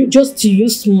believe you just to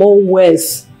use small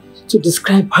words to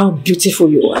describe how beautiful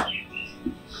you are.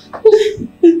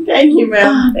 Thank you,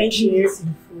 ma'am. Thank you.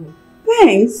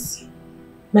 Thanks.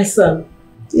 My son,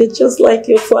 you're just like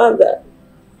your father.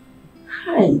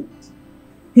 Hi.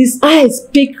 His eyes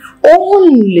speak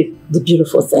only the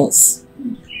beautiful things.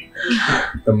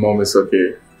 The mom is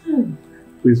okay.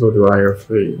 Please, what do I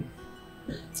offer you?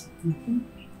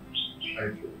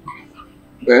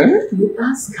 You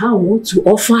ask her what to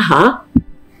offer her?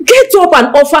 Get up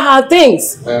and offer her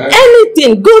things.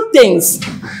 Anything, good things.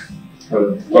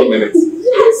 1 minute.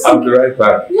 Yes. I'll be right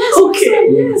back. Yes, okay.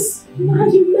 Yes. Now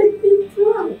you make me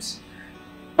proud.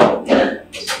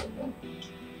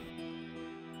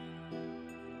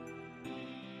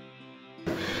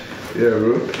 Yeah,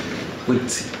 bro.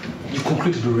 Wait, you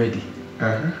concluded already?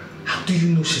 How do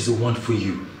you know she's the one for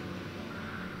you?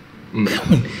 Come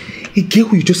on, a girl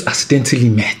who you just accidentally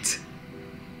met.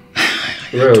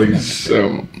 Well,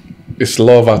 it's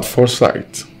love at first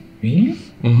sight. Really?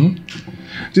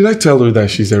 Did I tell you that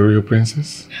she's a real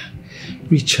princess?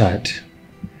 Richard,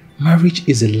 marriage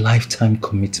is a lifetime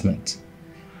commitment.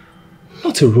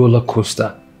 Not a roller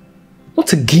coaster.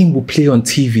 Not a game we play on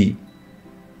TV.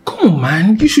 Come on,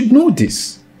 man, you should know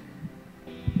this.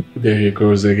 There he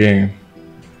goes again.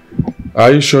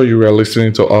 Are you sure you were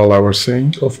listening to all I was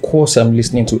saying? Of course I'm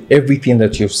listening to everything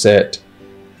that you've said.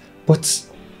 But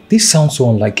this sounds so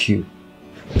unlike you.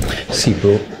 See,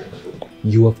 bro,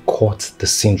 you have caught the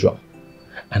syndrome.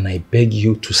 And I beg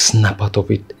you to snap out of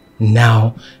it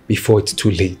now before it's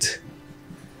too late.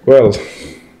 Well,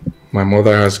 my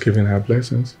mother has given her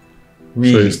blessings.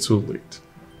 Really? So it's too late.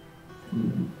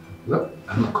 Look,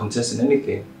 I'm not contesting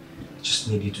anything. I just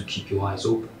need you to keep your eyes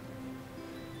open.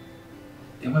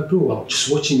 Yeah, my bro, I'm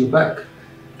just watching your back.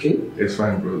 Okay? It's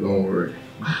fine, bro. Don't worry.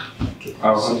 Okay.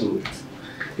 I'll handle it.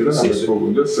 You don't have a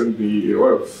problem. Just send me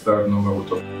what if that number will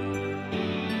talk.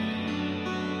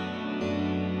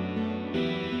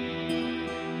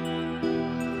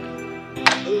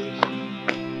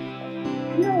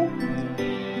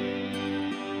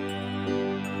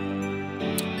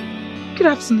 Good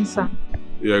afternoon, sir.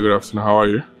 Yeah, good afternoon. How are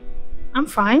you? I'm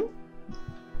fine.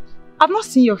 I've not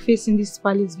seen your face in this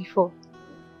palace before.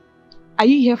 Are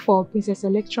you here for Princess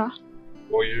Elektra?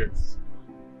 Oh, yes.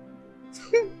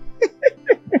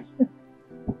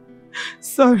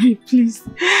 Sorry, please.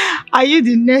 Are you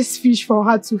the next fish for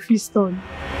her to feast on?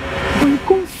 But you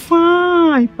come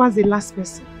fine past the last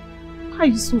person. Why are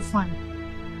you so fine?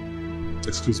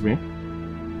 Excuse me?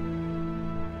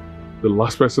 The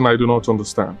last person I do not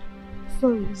understand.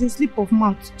 Sorry, it's a slip of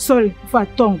mouth. Sorry, for a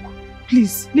tongue.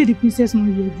 Please, let the princess not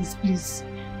hear this, please.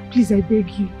 Please, I beg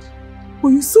you. Oh,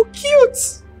 you're so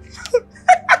cute!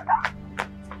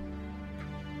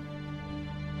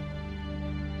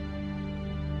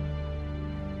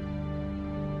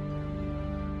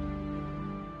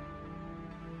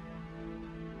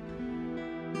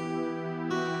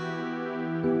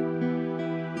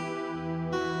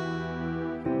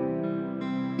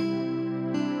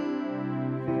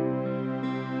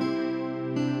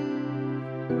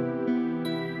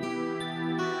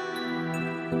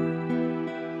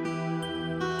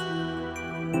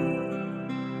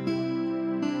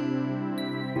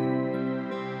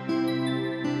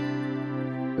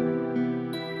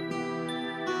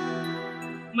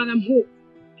 Madam Hope,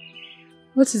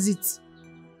 what is it?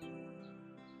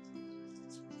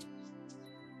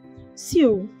 See,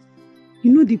 you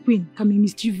know the queen can be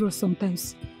mischievous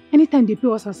sometimes. Anytime they pay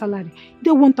us our salary,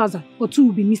 either 1,000 or 2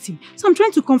 will be missing. So I'm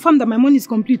trying to confirm that my money is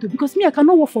complete because me, I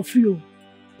cannot work for free.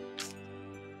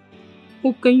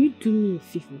 Oh, can you do me a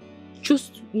favor?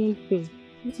 Just one thing.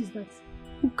 What is that?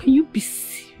 Oh, can you be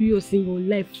serious in your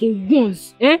life for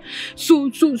once? Eh? So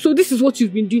this is what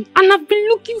you've been doing, and I've been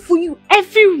looking for you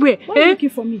everywhere. Why are you looking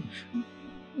for me?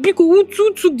 Because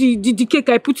who took the cake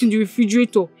I put in the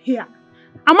refrigerator? Here.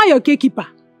 Am I your cake keeper?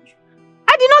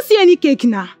 I did not see any cake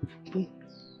now.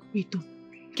 Wait,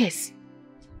 guess.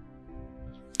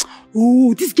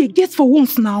 Oh, this cake gets for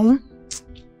once now.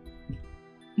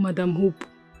 Madam Hope,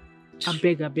 I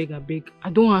beg. I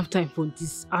don't have time for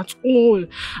this at all.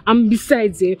 And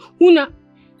besides, a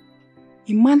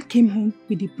man came home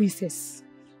with the princess.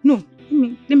 No,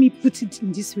 let me put it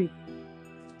in this way.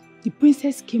 The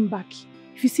princess came back.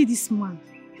 If you see this man,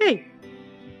 hey!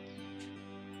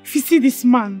 If you see this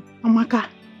man, Amaka,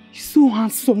 he's so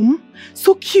handsome,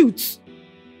 so cute.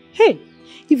 Hey!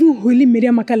 Even Holy Mary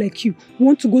Amaka like you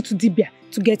want to go to Dibia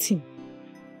to get him.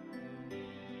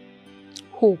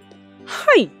 Hope.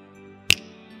 Hi!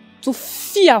 To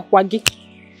fear Wage.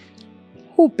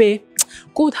 Hope,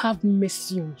 God have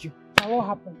mercy on you. Now what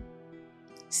happened?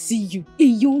 See you, a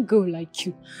young girl like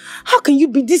you. How can you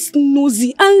be this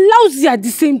nosy and lousy at the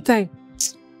same time?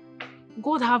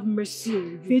 God have mercy on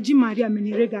you. Virgin Maria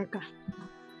Meniregaka.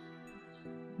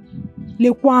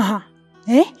 Lekwaha.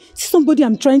 Eh? See somebody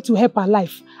I'm trying to help her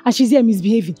life and she's here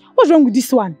misbehaving. What's wrong with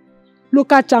this one?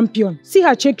 Local champion. See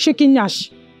her shaking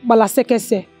Nash.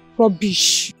 Balasekese.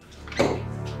 Rubbish.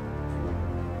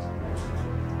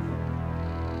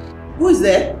 Who is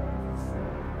there?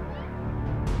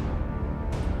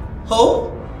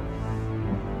 Hope?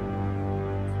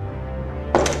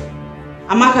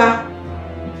 Amaka?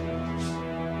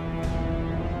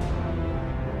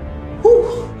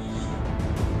 Who?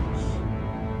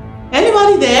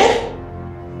 Anybody there?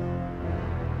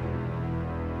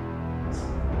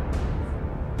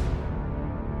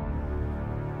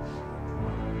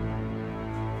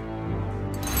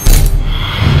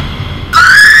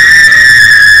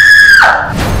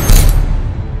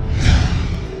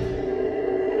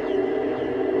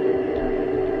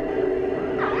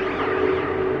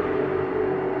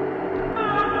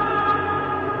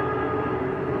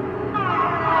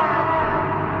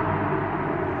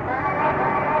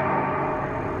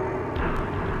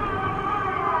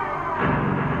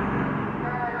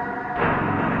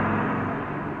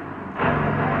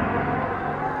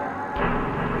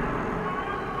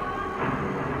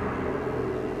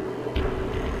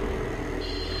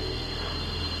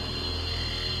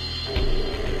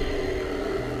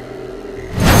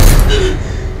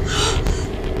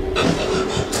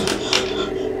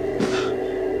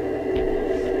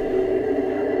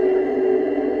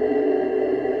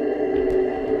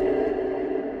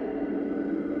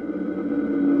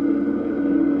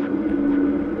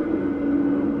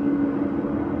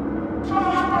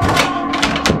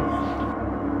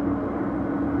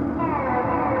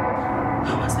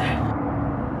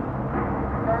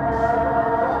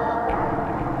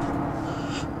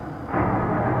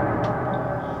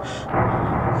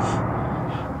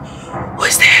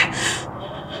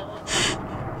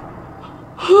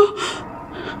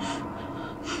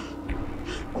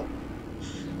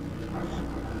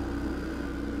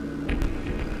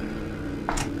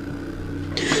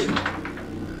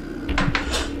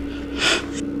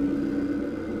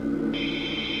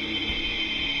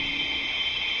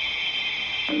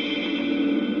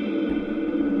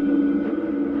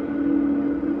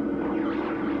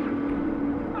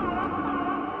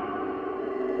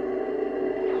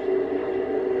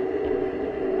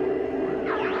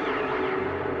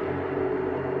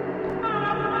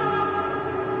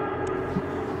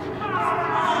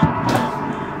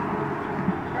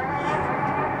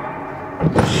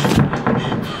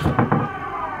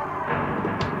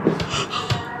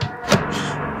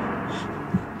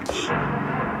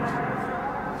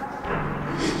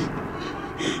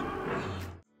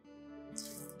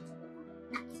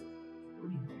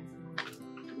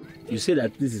 say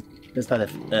that this is personal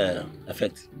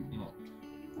effect.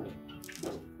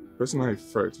 Personal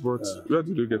effect, but where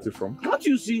did you get it from? Can't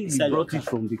you see he brought it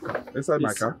from the car? Inside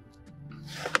my car?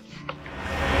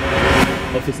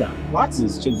 Officer, what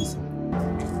is check this?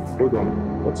 Hold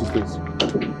on, what is this?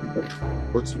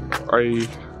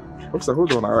 Officer,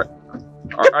 hold on.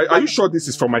 Are you sure this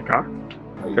is from my car?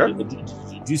 Yeah?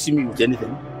 Do you see me with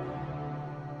anything?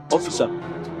 Officer,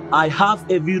 I have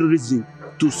every reason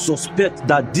to suspect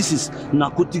that this is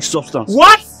narcotic substance.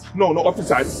 What? No,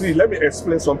 officer, see, let me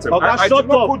explain something. I did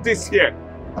not put this here.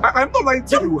 I'm not lying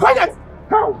to you.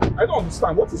 How? I don't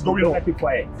understand what is going on. Keep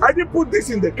quiet. I didn't put this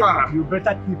in the car. You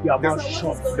better keep your mouth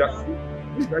shut. I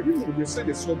didn't know they say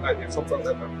they sold substance,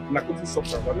 narcotic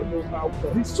substance. I don't know how.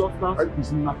 This substance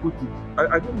is narcotic.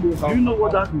 I don't know how. Do you know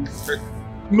what that means?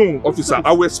 No, officer,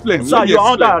 I will explain. Sir, you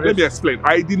are under arrest. Let me explain.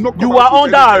 I did not. You are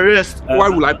under arrest. Why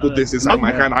will I put this inside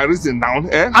my hand? I reason down.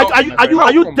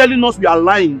 Are you telling us we are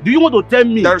lying? Do you want to tell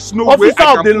me? There's no way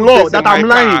I of the law that I'm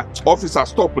lying. Officer,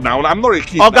 stop now. I'm not a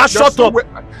kid. Oga, shut up.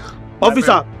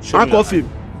 Officer, handcuff him.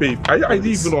 Babe, I didn't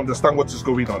even understand what is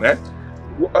going on.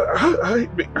 I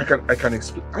can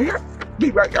explain.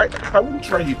 Babe, I won't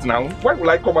try it now. Why will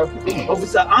I come and...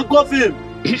 Officer, handcuff him.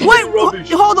 Wait,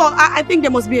 hold on. I think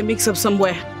there must be a mix-up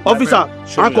somewhere. Officer,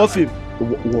 handcuff him.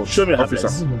 What? Show me, officer.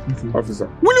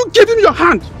 Will you give him your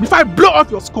hand before I blow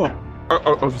off your skull?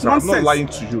 Officer, I'm not lying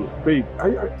to you. Babe,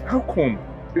 how come?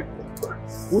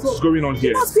 What is going on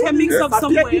here? There must be a mix-up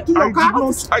somewhere.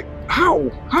 How?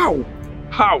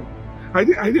 I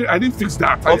didn't fix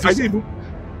that. I didn't even...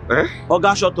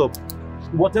 Oga, shut up.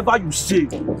 Whatever you say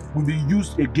will be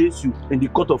used against you in the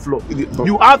court of law.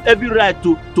 You have every right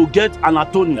to get an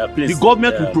attorney. The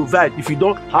government will provide if you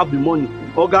don't have the money.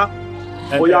 Oga,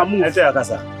 move. Enter your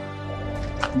casa.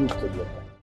 Move to the